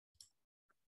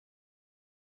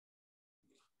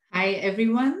Hi,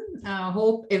 everyone.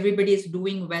 Hope everybody is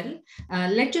doing well.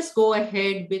 Let's just go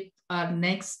ahead with our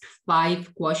next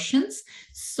 5 questions.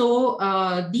 So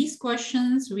these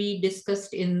questions we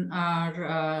discussed in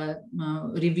our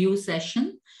review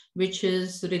session, which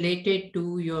is related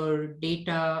to your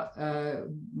data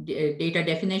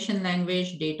definition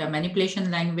language, data manipulation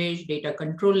language, data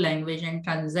control language, and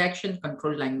transaction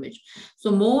control language.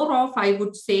 So more of, I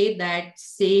would say that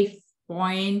safe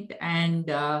point and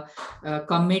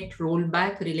commit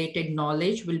rollback related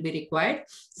knowledge will be required.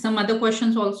 Some other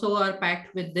questions also are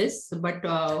packed with this, but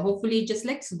hopefully just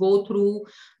let's go through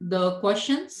the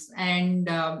questions and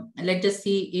let's just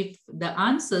see if the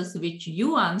answers which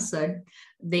you answered,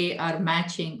 they are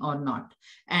matching or not.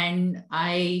 And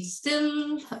I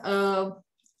still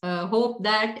hope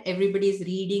that everybody is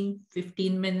reading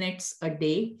 15 minutes a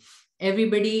day.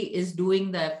 Everybody is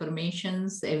doing the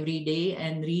affirmations every day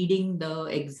and reading the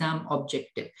exam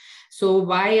objective. So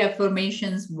why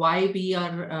affirmations? Why we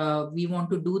want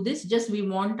to do this? Just we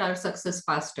want our success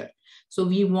faster. So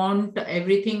we want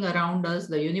everything around us,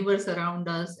 the universe around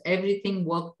us, everything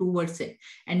work towards it.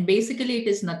 And basically it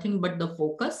is nothing but the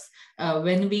focus.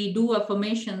 When we do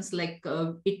affirmations, like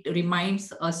it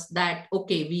reminds us that,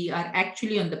 okay, we are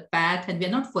actually on the path and we're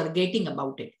not forgetting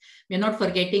about it. We're not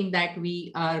forgetting that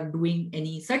we are doing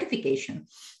any certification.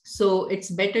 So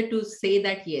it's better to say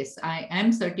that, yes, I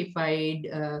am certified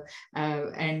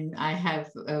and I have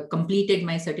completed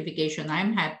my certification.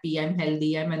 I'm happy, I'm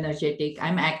healthy, I'm energetic,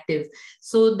 I'm active.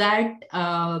 So that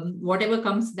whatever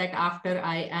comes that after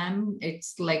I am,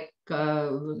 it's like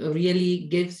really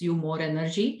gives you more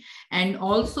energy. And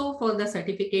also for the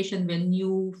certification, when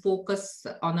you focus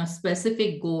on a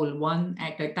specific goal, one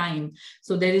at a time,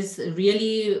 so there is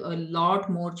really a lot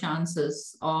more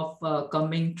chances of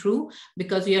coming true,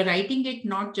 because you're writing it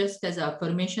not just as an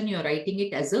affirmation, you're writing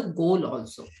it as a goal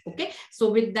also. Okay, so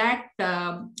with that,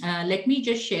 let me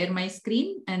just share my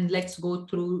screen and let's go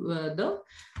through the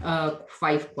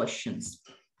 5 questions.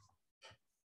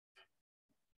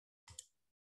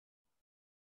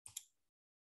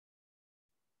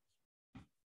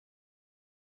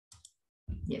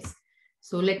 Yes.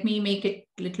 So let me make it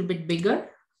a little bit bigger.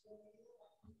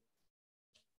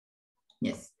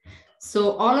 Yes.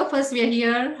 So all of us, we are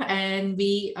here and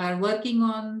we are working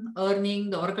on earning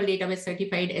the Oracle Database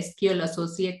Certified SQL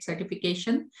Associate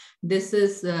certification. This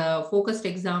is a focused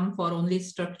exam for only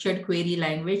structured query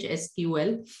language,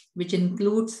 SQL, which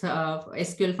includes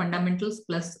SQL fundamentals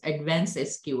plus advanced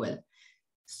SQL.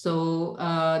 So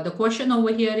the question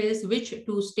over here is, which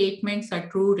 2 statements are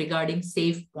true regarding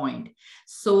save point?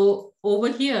 So over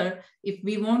here, if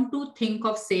we want to think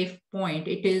of save point,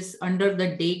 it is under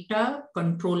the data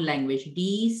control language,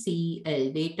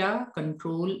 DCL, data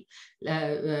control,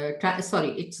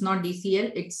 sorry, it's not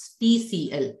DCL, it's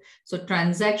TCL. So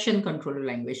transaction control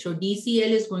language. So DCL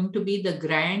is going to be the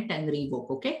grant and revoke,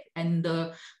 okay? And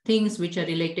the things which are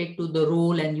related to the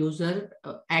role and user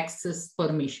access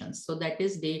permissions. So that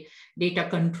is the data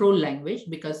control language,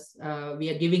 because we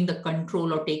are giving the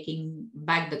control or taking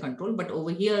back the control. But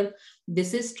over here,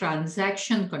 this is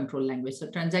transaction control language. So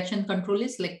transaction control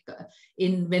is like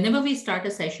in whenever we start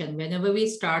a session, whenever we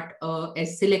start a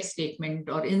select statement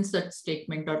or insert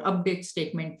statement or update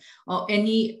statement or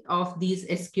any of these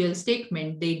SQL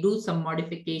statement, they do some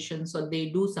modifications or they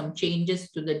do some changes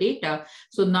to the data.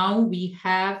 So now we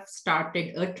have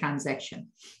started a transaction.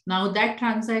 Now that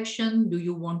transaction, do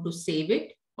you want to save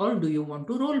it or do you want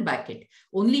to roll back it?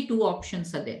 Only 2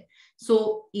 options are there.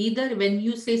 So either when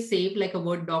you say save, like a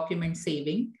Word document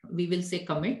saving, we will say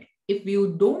commit. If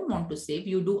you don't want to save,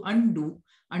 you do undo.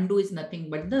 Undo is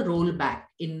nothing but the rollback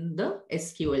in the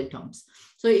SQL terms.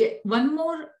 So one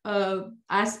more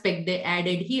aspect they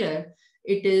added here,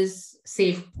 it is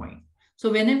save point. So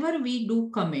whenever we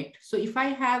do commit, so if I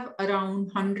have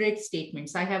around 100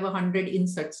 statements, I have 100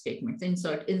 insert statements,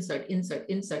 insert, insert, insert,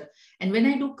 insert. And when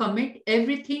I do commit,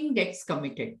 everything gets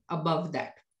committed above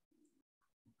that.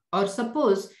 Or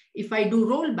suppose if I do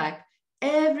rollback,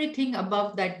 everything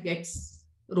above that gets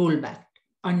rollback,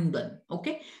 undone.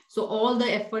 Okay, so all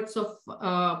the efforts of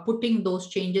putting those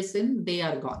changes in, they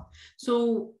are gone.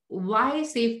 So why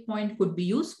save point could be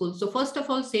useful? So first of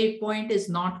all, save point is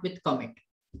not with commit.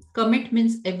 Commit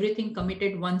means everything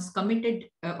committed. Once committed,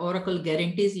 Oracle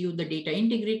guarantees you the data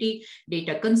integrity,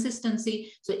 data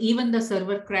consistency. So even the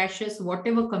server crashes,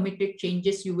 whatever committed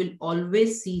changes, you will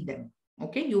always see them.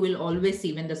 Okay, you will always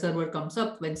see when the server comes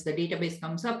up, when the database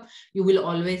comes up, you will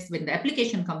always, when the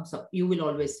application comes up, you will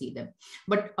always see them.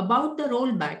 But about the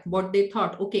rollback, what they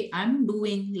thought, okay, I'm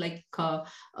doing like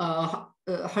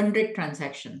 100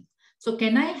 transactions. So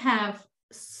can I have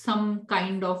some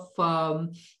kind of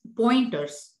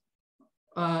pointers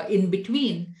in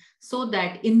between, so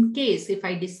that in case if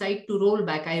I decide to roll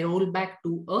back, I roll back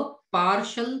to a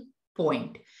partial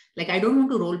point. Like I don't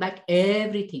want to roll back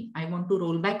everything. I want to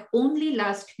roll back only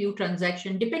last few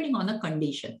transactions depending on a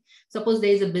condition. Suppose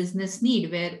there is a business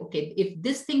need where, okay, if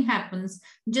this thing happens,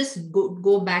 just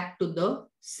go back to the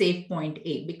save point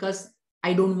A, because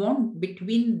I don't want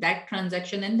between that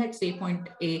transaction and that save point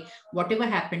A, whatever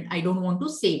happened, I don't want to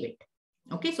save it.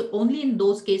 Okay, so only in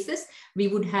those cases we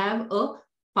would have a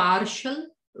partial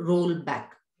rollback.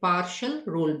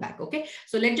 Okay,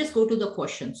 so let's just go to the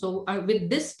question. So with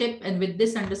this step and with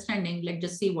this understanding, let's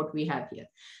just see what we have here.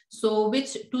 So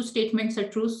which two statements are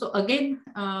true? So again,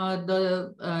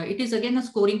 it is again a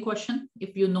scoring question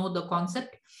if you know the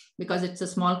concept, because it's a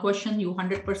small question, you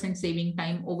 100% saving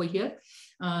time over here.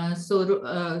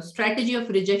 Strategy of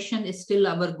rejection is still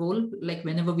our goal. Like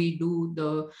whenever we do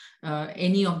the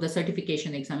any of the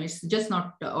certification exam, it's just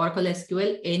not Oracle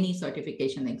SQL, any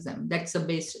certification exam. That's a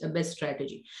best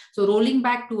strategy. So rolling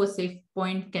back to a safe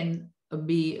point can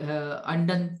be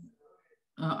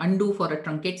undo for a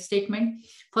truncate statement.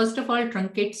 First of all,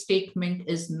 truncate statement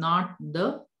is not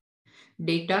the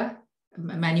data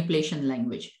manipulation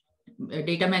language.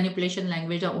 Data manipulation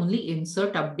language are only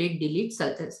insert, update, delete,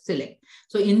 select.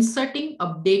 So inserting,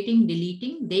 updating,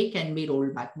 deleting, they can be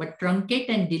rolled back. But truncate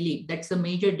and delete, that's a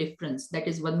major difference. That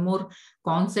is one more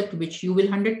concept which you will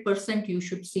 100% you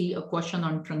should see a question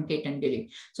on truncate and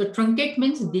delete. So truncate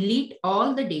means delete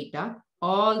all the data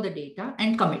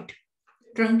and commit.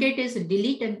 Truncate is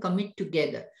delete and commit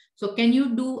together. So can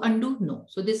you do undo? No.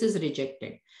 So this is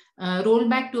rejected. Roll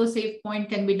back to a save point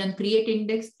can be done. Create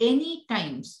index any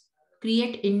times.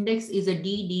 Create index is a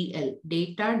DDL,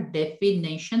 data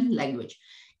definition language.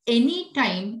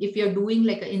 Anytime if you're doing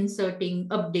like inserting,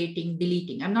 updating,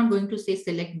 deleting, I'm not going to say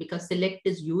select because select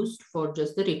is used for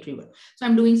just the retrieval. So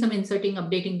I'm doing some inserting,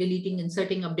 updating, deleting,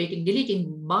 inserting, updating,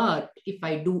 deleting. But if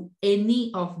I do any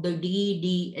of the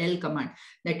DDL command,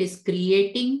 that is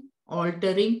creating,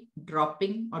 altering,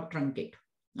 dropping, or truncate.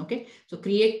 Okay, so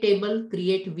create table,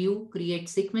 create view, create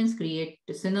sequence, create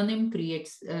synonym,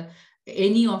 creates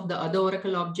any of the other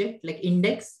Oracle object like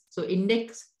index. So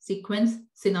index, sequence,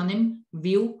 synonym,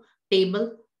 view,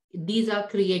 table, these are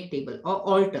create table or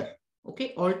alter.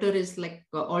 Okay, alter is like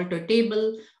alter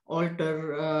table,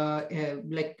 alter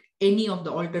like any of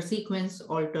the alter sequence,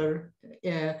 alter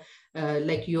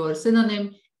like your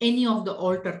synonym, any of the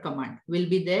alter command will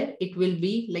be there. It will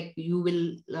be like you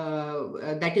will,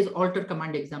 that is alter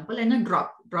command example, and a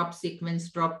drop sequence,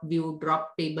 drop view,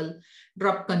 drop table,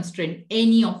 drop constraint,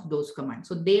 any of those commands.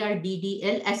 So they are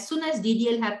DDL. As soon as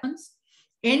DDL happens,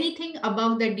 anything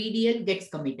above the DDL gets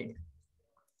committed.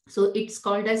 So it's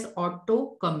called as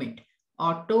auto commit.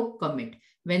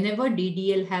 Whenever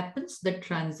DDL happens, the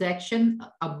transaction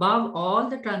above all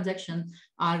the transactions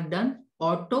are done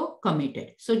auto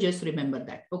committed. So just remember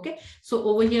that. Okay. So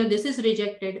over here, this is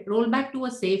rejected. Roll back to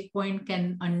a save point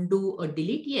can undo or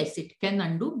delete. Yes, it can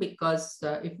undo because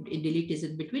if delete is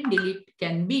in between, delete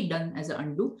can be done as an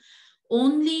undo.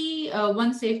 Only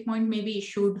one save point may be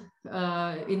issued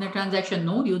in a transaction.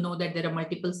 No, you know that there are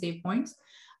multiple save points.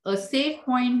 A save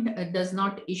point does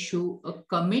not issue a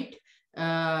commit.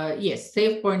 Yes,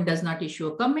 save point does not issue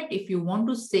a commit. If you want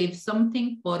to save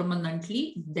something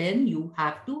permanently, then you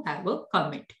have to have a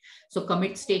commit. So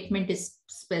commit statement is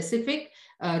specific.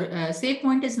 Save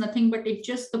point is nothing but it's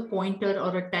just the pointer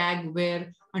or a tag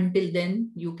where until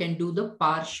then you can do the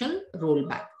partial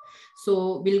rollback.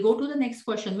 So we'll go to the next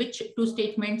question. Which two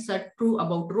statements are true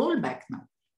about rollback now?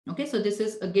 Okay, so this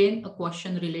is again a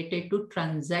question related to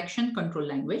transaction control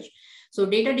language. So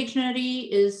data dictionary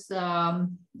is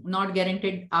not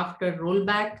guaranteed after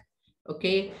rollback.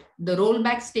 Okay, the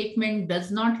rollback statement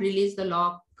does not release the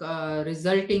lock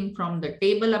resulting from the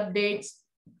table updates.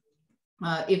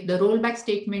 If the rollback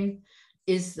statement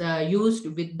is used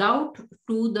without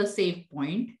to the save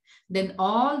point, then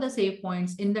all the save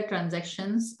points in the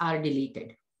transactions are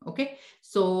deleted. Okay,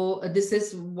 so this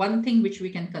is one thing which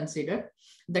we can consider.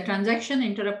 The transaction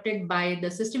interrupted by the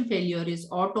system failure is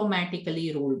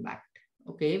automatically rolled back.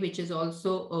 Okay, which is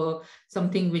also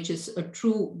something which is a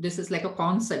true, this is like a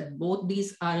concept. Both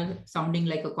these are sounding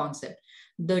like a concept.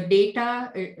 The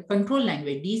data control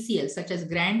language, DCL, such as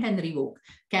grant and revoke,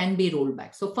 can be rolled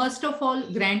back. So first of all,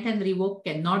 grant and revoke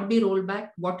cannot be rolled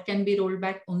back. What can be rolled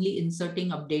back? Only inserting,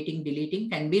 updating, deleting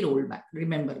can be rolled back.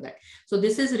 Remember that. So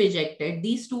this is rejected.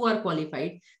 These two are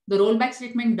qualified. The rollback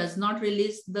statement does not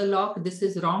release the lock. This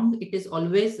is wrong. It is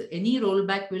always, any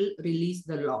rollback will release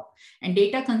the lock. And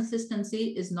data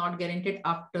consistency is not guaranteed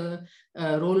after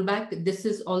rollback. This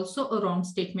is also a wrong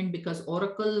statement because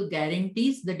Oracle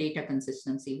guarantees the data consistency.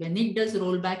 consistency. When it does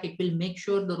rollback, it will make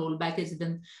sure the rollback is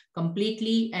done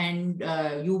completely, and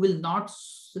you will not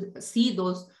see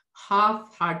those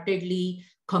half-heartedly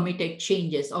committed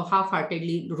changes or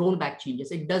half-heartedly rollback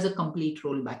changes. It does a complete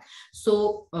rollback.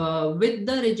 So with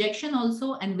the rejection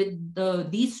also, and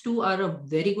with these two are a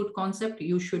very good concept.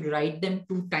 You should write them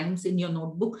 2 times in your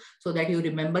notebook so that you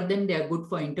remember them. They are good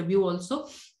for interview also.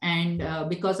 And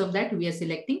because of that, we are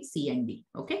selecting C and D.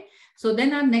 Okay. So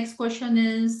then our next question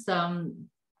is the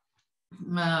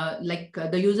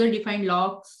user-defined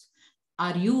logs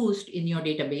are used in your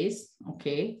database.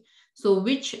 Okay. So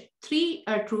which 3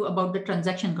 are true about the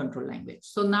transaction control language?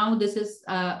 So now this is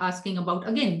asking about,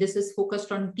 again, this is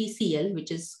focused on TCL,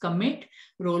 which is commit,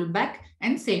 rollback,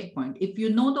 and save point. If you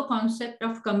know the concept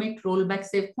of commit, rollback,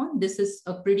 save point, this is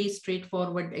a pretty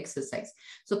straightforward exercise.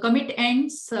 So commit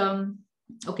ends.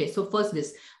 Okay, so first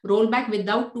this rollback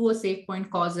without to a save point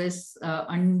causes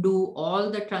undo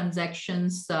all the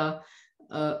transactions.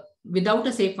 Without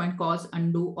a save point cause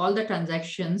undo all the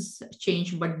transactions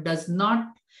change, but does not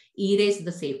erase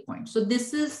the save point. So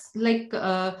this is like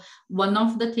one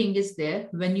of the thing is there.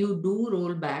 When you do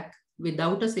rollback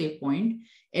without a save point,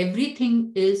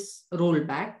 everything is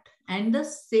rollback and the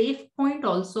save point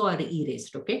also are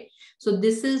erased. Okay. So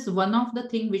this is one of the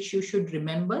thing which you should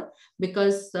remember,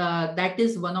 because that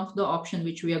is one of the option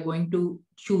which we are going to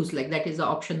choose. Like that is the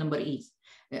option number E.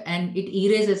 And it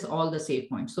erases all the save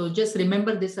points. So just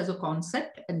remember this as a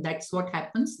concept, and that's what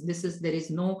happens. There is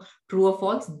no true or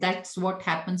false. That's what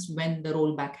happens when the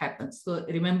rollback happens. So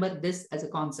remember this as a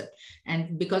concept.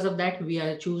 And because of that, we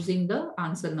are choosing the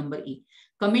answer number E.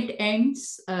 Commit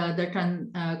ends the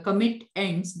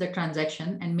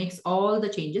transaction and makes all the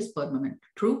changes permanent.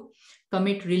 True.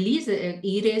 Commit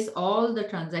erase all the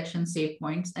transaction save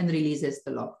points and releases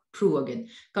the log. True again.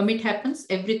 Commit happens,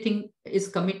 everything is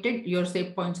committed, your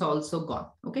save points are also gone.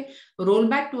 Okay. Roll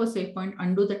back to a save point,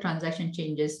 undo the transaction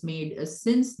changes made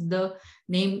since the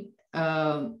name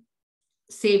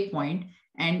save point,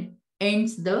 and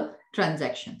ends the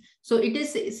transaction. So it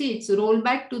is, see, it's roll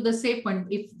back to the save point.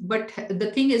 But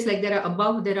the thing is, like, there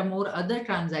are more other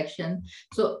transactions.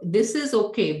 So this is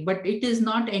okay, but it is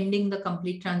not ending the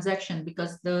complete transaction,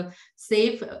 because the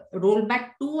save roll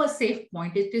back to a save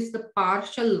point, it is the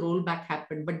partial rollback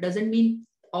happened, but doesn't mean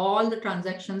all the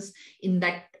transactions in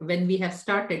that when we have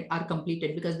started are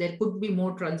completed, because there could be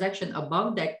more transaction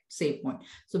above that save point.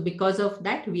 So because of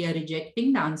that, we are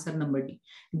rejecting the answer number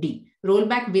D.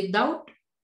 Rollback without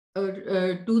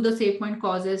to the save point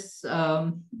causes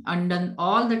undone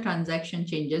all the transaction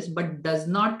changes, but does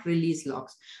not release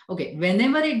locks. Okay,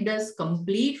 whenever it does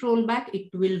complete rollback, it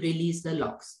will release the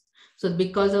locks. So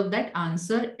because of that,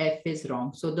 answer F is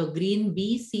wrong. So the green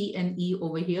B, C, and E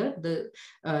over here,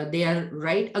 they are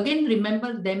right. Again,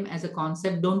 remember them as a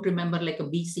concept. Don't remember like a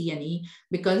B, C, and E,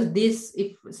 because this,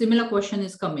 if similar question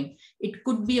is coming, it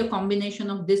could be a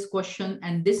combination of this question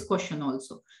and this question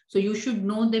also. So you should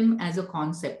know them as a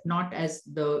concept, not as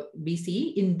the B, C,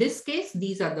 E. In this case,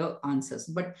 these are the answers.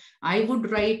 But I would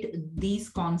write these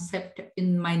concepts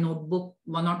in my notebook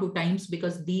 1 or 2 times,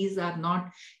 because these are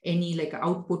not any like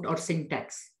output or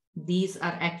syntax. These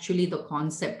are actually the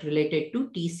concept related to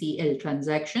TCL,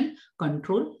 transaction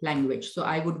control language. So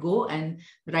I would go and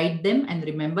write them and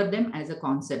remember them as a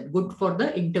concept. Good for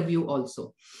the interview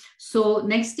also. So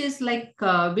next is like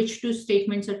which 2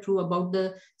 statements are true about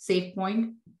the save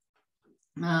point.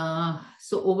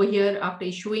 So over here, after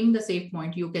issuing the save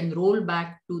point, you can roll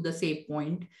back to the save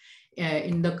point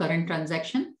in the current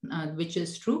transaction, which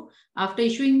is true. After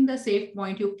issuing the save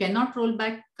point, you cannot roll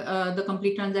back the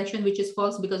complete transaction, which is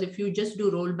false, because if you just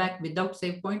do rollback without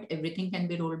save point, everything can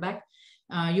be rolled back.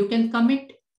 You can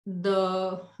commit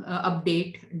the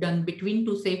update done between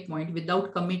 2 save point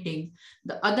without committing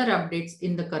the other updates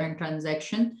in the current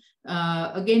transaction.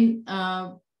 Again,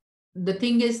 the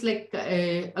thing is like,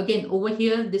 again, over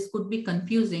here, this could be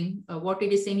confusing. What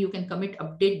it is saying, you can commit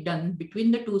update done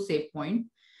between the 2 save point,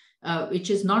 which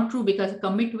is not true, because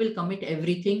commit will commit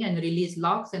everything and release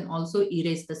locks and also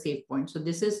erase the save point. So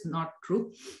this is not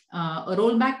true. A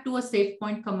rollback to a save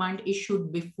point command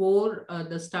issued before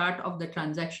the start of the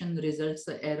transaction results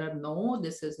the error. No,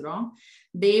 this is wrong.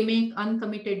 They make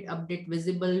uncommitted update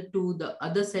visible to the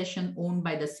other session owned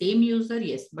by the same user.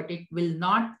 Yes, but it will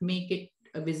not make it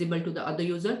visible to the other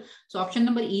user. So option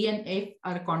number E and F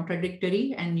are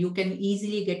contradictory, and you can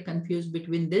easily get confused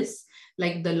between this,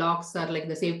 like the locks are like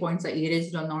the save points are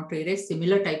erased or not erased,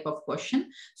 similar type of question.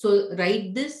 So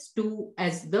write this 2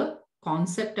 as the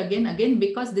concept again,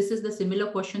 because this is the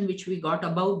similar question which we got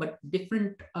above, but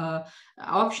different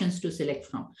options to select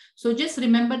from. So just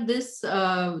remember this,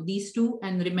 these two,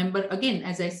 and remember again,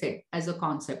 as I said, as a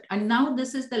concept. And now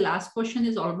this is the last question,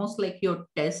 is almost like your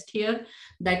test here,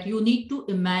 that you need to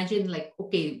imagine like,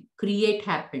 okay, create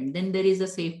happened, then there is a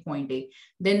save point A,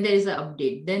 then there is an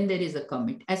update, then there is a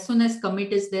commit. As soon as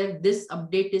commit is there, this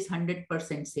update is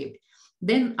 100% saved.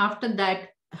 Then after that,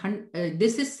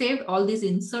 this is saved, all these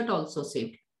insert also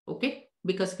saved, okay,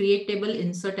 because create table,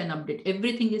 insert and update,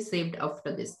 everything is saved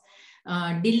after this.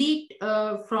 Delete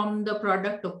from the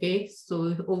product, okay,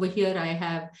 so over here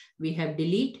we have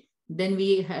delete, then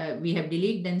we have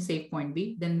delete, then save point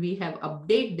B, then we have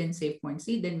update, then save point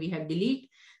C, then we have delete,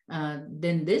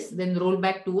 then this, then roll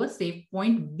back to a save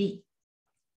point B.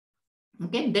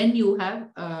 Okay, then you have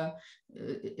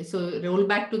so roll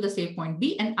back to the save point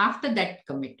B, and after that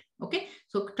commit. Okay,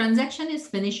 so transaction is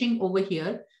finishing over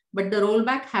here, but the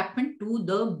rollback happened to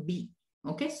the B.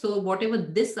 Okay, so whatever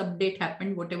this update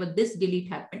happened, whatever this delete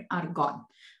happened, are gone.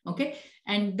 Okay,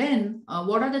 and then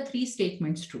what are the three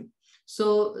statements true?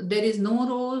 So there is no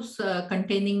rows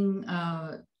containing,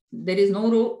 there is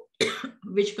no row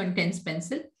which contains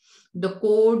pencil. The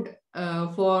code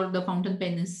for the fountain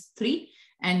pen is 3.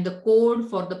 And the code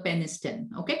for the pen is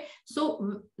 10. Okay,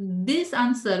 so this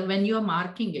answer, when you are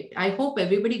marking it, I hope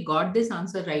everybody got this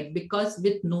answer right, because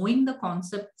with knowing the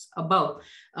concepts above,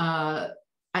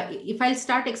 if I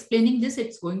start explaining this,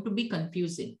 it's going to be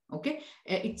confusing. Okay,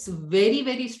 it's very,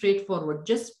 very straightforward.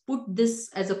 Just put this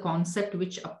as a concept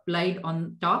which applied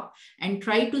on top, and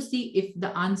try to see if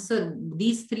the answer,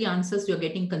 these three answers, you're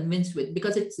getting convinced with,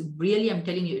 because it's really, I'm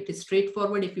telling you, it is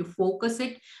straightforward. If you focus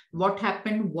it, what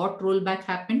happened, what rollback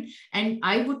happened. And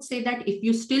I would say that if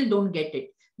you still don't get it,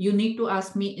 you need to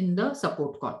ask me in the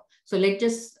support call. So let's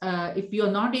just, if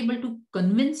you're not able to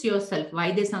convince yourself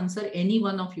why this answer, any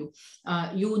one of you,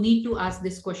 you need to ask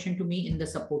this question to me in the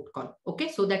support call. Okay,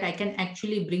 so that I can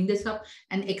actually bring this up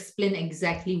and explain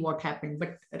exactly what happened.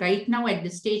 But right now at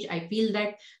this stage, I feel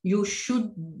that you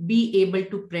should be able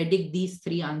to predict these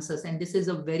three answers. And this is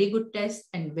a very good test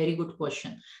and very good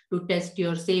question to test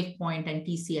your save point and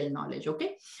TCL knowledge.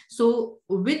 Okay, so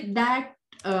with that,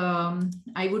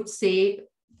 I would say,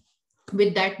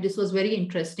 with that, this was very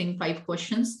interesting. 5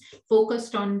 questions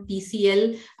focused on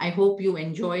TCL. I hope you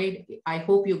enjoyed. I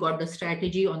hope you got the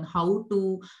strategy on how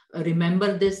to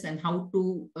remember this and how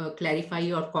to clarify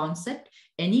your concept.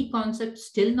 Any concept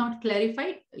still not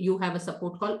clarified, you have a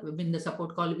support call. In the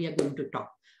support call, we are going to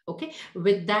talk. Okay,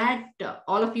 with that,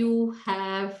 all of you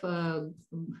have a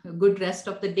good rest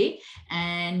of the day,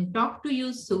 and talk to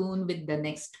you soon with the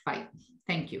next 5.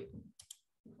 Thank you.